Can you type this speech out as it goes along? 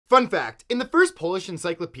Fun fact, in the first Polish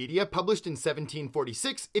encyclopedia published in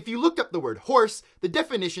 1746, if you looked up the word horse, the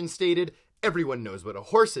definition stated, "Everyone knows what a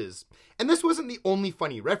horse is." And this wasn't the only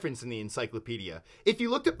funny reference in the encyclopedia. If you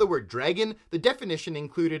looked up the word dragon, the definition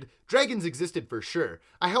included, "Dragons existed for sure.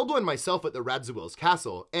 I held one myself at the Radziwill's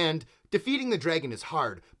castle," and "Defeating the dragon is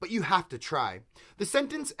hard, but you have to try." The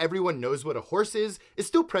sentence, "Everyone knows what a horse is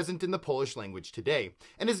still present in the Polish language today,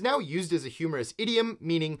 and is now used as a humorous idiom,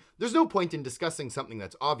 meaning there's no point in discussing something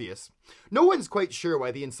that's obvious. No one's quite sure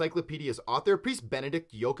why the encyclopedia's author, Priest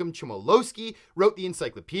Benedict Joachim Chmielowski, wrote the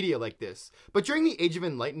encyclopedia like this, but during the Age of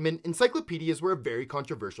Enlightenment, encyclopedias were a very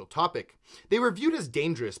controversial topic. They were viewed as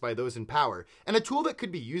dangerous by those in power, and a tool that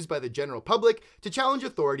could be used by the general public to challenge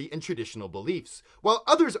authority and traditional beliefs, while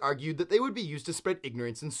others argued that they would be used to spread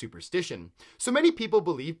ignorance and superstition. So many people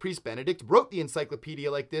believe Priest Benedict wrote the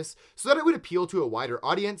encyclopedia like this so that it would appeal to a wider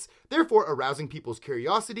audience, therefore arousing people's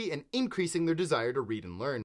curiosity and increasing their desire to read and learn.